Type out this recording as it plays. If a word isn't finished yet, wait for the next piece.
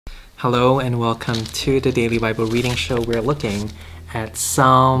Hello and welcome to the Daily Bible Reading Show. We're looking at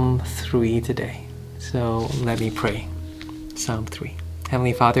Psalm 3 today. So let me pray. Psalm 3.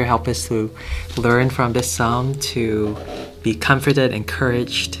 Heavenly Father, help us to learn from this psalm, to be comforted,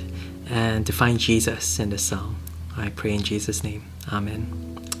 encouraged, and to find Jesus in the psalm. I pray in Jesus' name.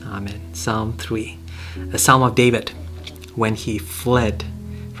 Amen. Amen. Psalm 3. A psalm of David when he fled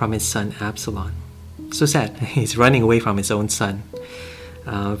from his son Absalom. So sad. He's running away from his own son.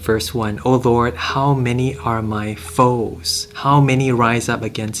 Verse 1, O Lord, how many are my foes? How many rise up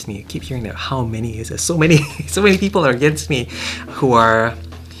against me? I keep hearing that. How many? Is there so many people are against me who are,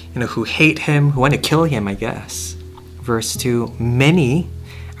 who hate him, who want to kill him, I guess. Verse 2, many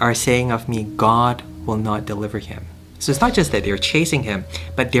are saying of me, God will not deliver him. So it's not just that they're chasing him,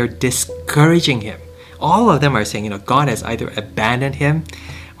 but they're discouraging him. All of them are saying, God has either abandoned him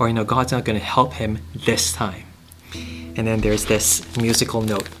or, God's not going to help him this time. And then there's this musical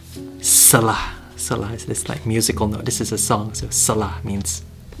note, Salah. Salah is this musical note. This is a song, so Salah means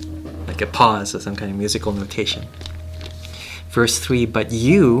like a pause or some kind of musical notation. Verse 3, but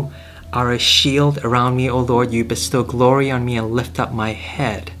you are a shield around me, O Lord. You bestow glory on me and lift up my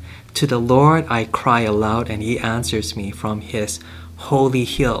head. To the Lord I cry aloud, and he answers me from his holy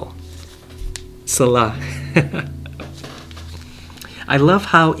hill. Salah. I love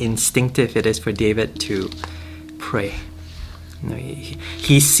how instinctive it is for David to pray.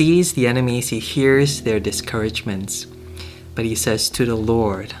 He sees the enemies, he hears their discouragements, but he says, to the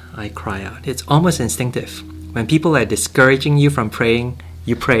Lord I cry out. It's almost instinctive. When people are discouraging you from praying,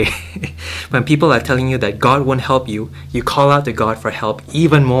 you pray. When people are telling you that God won't help you, you call out to God for help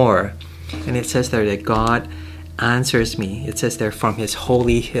even more. And it says there that God answers me. It says there from his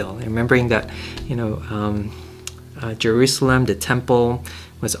holy hill. Remembering that, Jerusalem, the temple,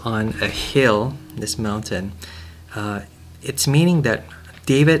 was on a hill, this mountain. It's meaning that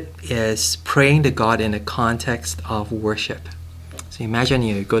David is praying to God in a context of worship. So imagine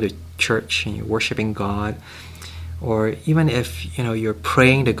you go to church and you're worshiping God, or even if you're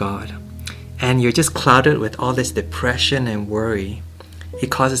praying to God and you're just clouded with all this depression and worry,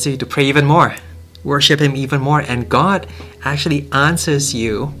 it causes you to pray even more, worship him even more, and God actually answers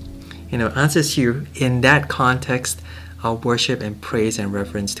you in that context of worship and praise and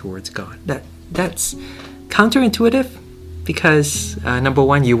reverence towards God. That's counterintuitive because number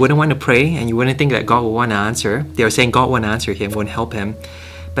one, you wouldn't want to pray and you wouldn't think that God will want to answer. They are saying God won't answer him, won't help him.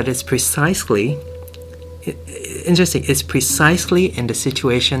 But it's precisely interesting. It's precisely in the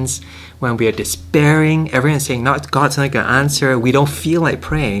situations when we are despairing, everyone's saying God's not going to answer, we don't feel like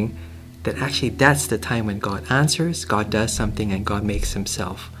praying, that actually that's the time when God answers, God does something, and God makes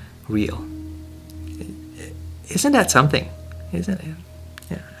himself real. Isn't that something? Isn't it?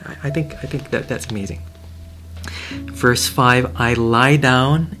 Yeah, I think that's amazing. Verse 5, I lie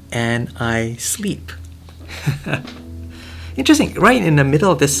down and I sleep. Interesting. Right in the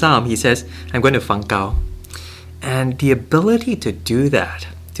middle of this psalm, he says, I'm going to fangkao. And the ability to do that,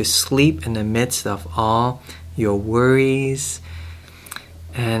 to sleep in the midst of all your worries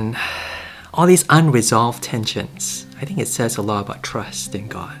and all these unresolved tensions, I think it says a lot about trust in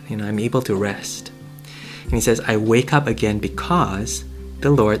God. I'm able to rest. And he says, I wake up again because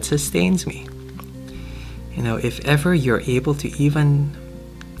the Lord sustains me. If ever you're able to even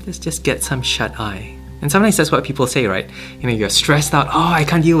just get some shut-eye. And sometimes that's what people say, right? You're stressed out. Oh, I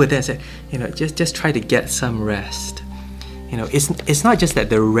can't deal with this. Just try to get some rest. It's not just that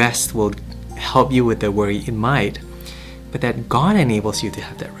the rest will help you with the worry. It might. But that God enables you to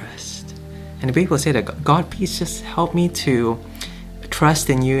have that rest. And people say that, God, please just help me to trust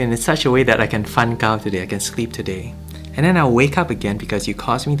in you in such a way that I can fangkao today, I can sleep today. And then I'll wake up again because you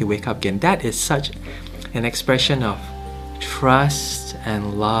caused me to wake up again. That is such an expression of trust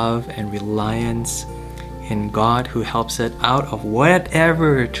and love and reliance in God who helps us out of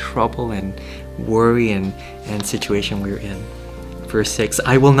whatever trouble and worry and situation we're in. Verse 6,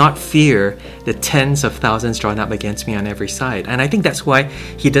 I will not fear the tens of thousands drawn up against me on every side. And I think that's why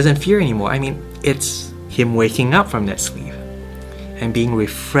he doesn't fear anymore. It's him waking up from that sleep and being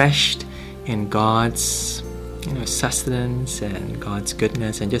refreshed in God's sustenance and God's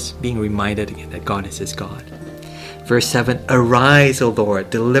goodness, and just being reminded again that God is his God. Verse 7, arise, O Lord,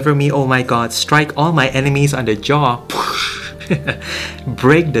 deliver me, O my God, strike all my enemies on the jaw,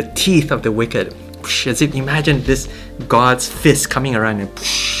 break the teeth of the wicked. As if imagine this God's fist coming around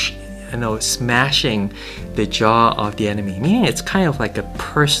and smashing the jaw of the enemy. Meaning it's kind of like a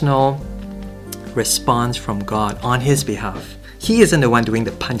personal response from God on his behalf. He isn't the one doing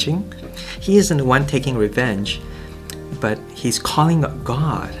the punching. He isn't the one taking revenge. But he's calling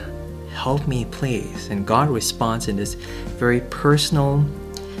God, help me please. And God responds in this very personal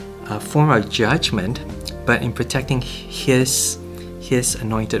form of judgment, but in protecting his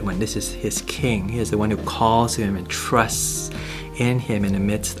anointed one. This is his king. He is the one who calls him and trusts in him in the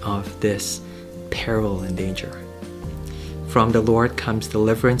midst of this peril and danger. From the Lord comes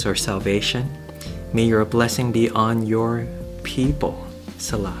deliverance or salvation. May your blessing be on your people.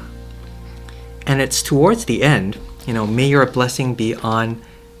 Selah. And it's towards the end, may your blessing be on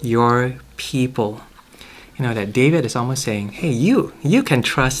your people. That David is almost saying, hey, you can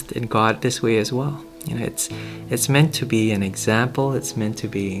trust in God this way as well. It's meant to be an example. It's meant to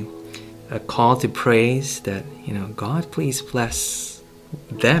be a call to praise that, God, please bless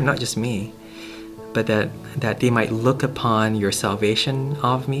them, not just me, but that they might look upon your salvation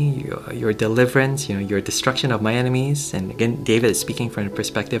of me, your deliverance, your destruction of my enemies. And again, David is speaking from the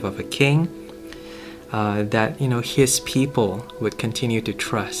perspective of a king, that, his people would continue to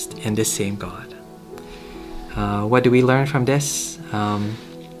trust in this same God. What do we learn from this?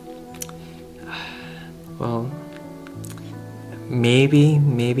 Well, maybe,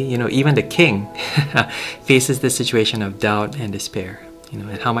 even the king faces this situation of doubt and despair,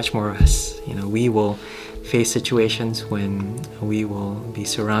 and how much more us, we will face situations when we will be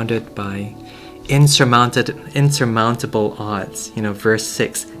surrounded by insurmountable odds. Verse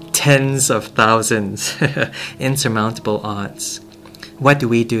 6, tens of thousands, insurmountable odds. What do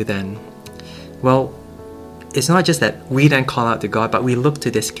we do then? Well, it's not just that we then call out to God, but we look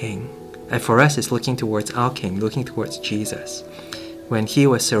to this king. And for us, it's looking towards our king, looking towards Jesus, when he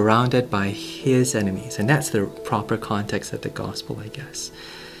was surrounded by his enemies. And that's the proper context of the gospel, I guess.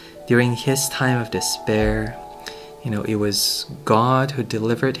 During his time of despair, it was God who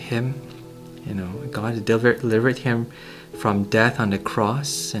delivered him. God who delivered him from death on the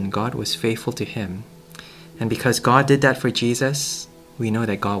cross, and God was faithful to him. And because God did that for Jesus, we know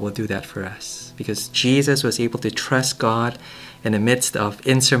that God will do that for us. Because Jesus was able to trust God in the midst of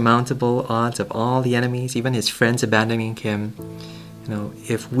insurmountable odds of all the enemies, even his friends abandoning him.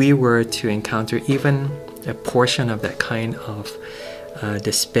 If we were to encounter even a portion of that kind of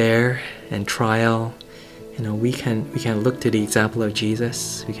despair and trial, we can look to the example of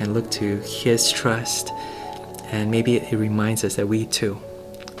Jesus. We can look to his trust, and maybe it reminds us that we too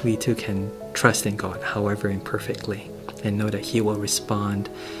can trust in God, however imperfectly, and know that he will respond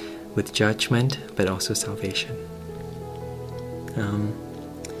with judgment, but also salvation.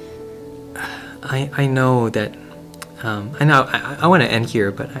 I know that I want to end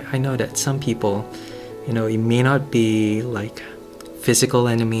here, but I know that some people, it may not be like physical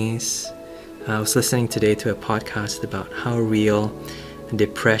enemies. I was listening today to a podcast about how real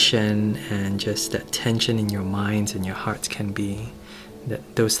depression and just that tension in your minds and your hearts can be,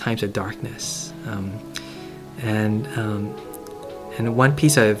 that those times of darkness. And one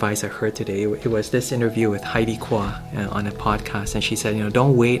piece of advice I heard today, it was this interview with Heidi Kwa on a podcast, and she said,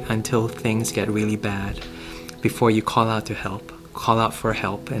 don't wait until things get really bad before you call out for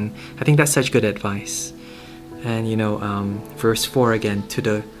help. And I think that's such good advice. And verse 4 again, to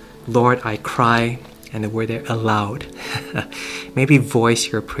the Lord I cry, and the word there, aloud. Maybe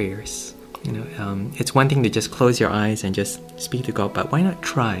voice your prayers. It's one thing to just close your eyes and just speak to God, but why not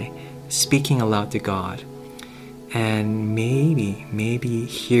try speaking aloud to God? And maybe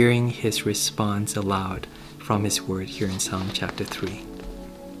hearing his response aloud from his word here in Psalm chapter 3.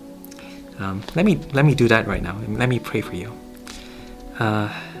 Let me do that right now. Let me pray for you.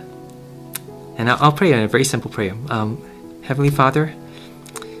 And I'll pray a very simple prayer. Heavenly Father,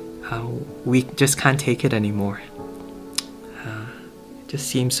 we just can't take it anymore. It just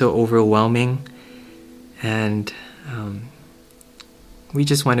seems so overwhelming, and we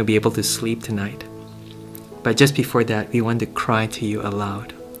just want to be able to sleep tonight. But just before that, we want to cry to you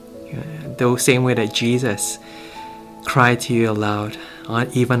aloud. The same way that Jesus cried to you aloud,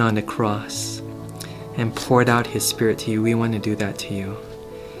 even on the cross, and poured out his Spirit to you, we want to do that to you.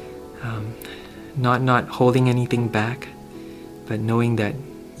 Not holding anything back, but knowing that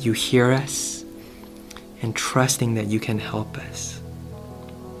you hear us and trusting that you can help us.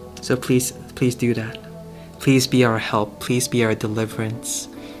 So please do that. Please be our help. Please be our deliverance.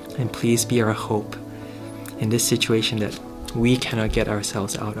 And please be our hope in this situation that we cannot get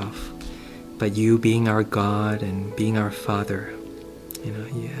ourselves out of. But you being our God and being our Father,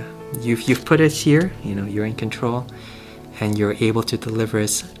 you've put us here, you're in control, and you're able to deliver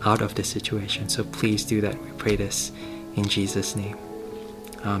us out of this situation. So please do that. We pray this in Jesus' name.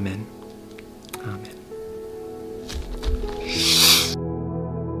 Amen. Amen.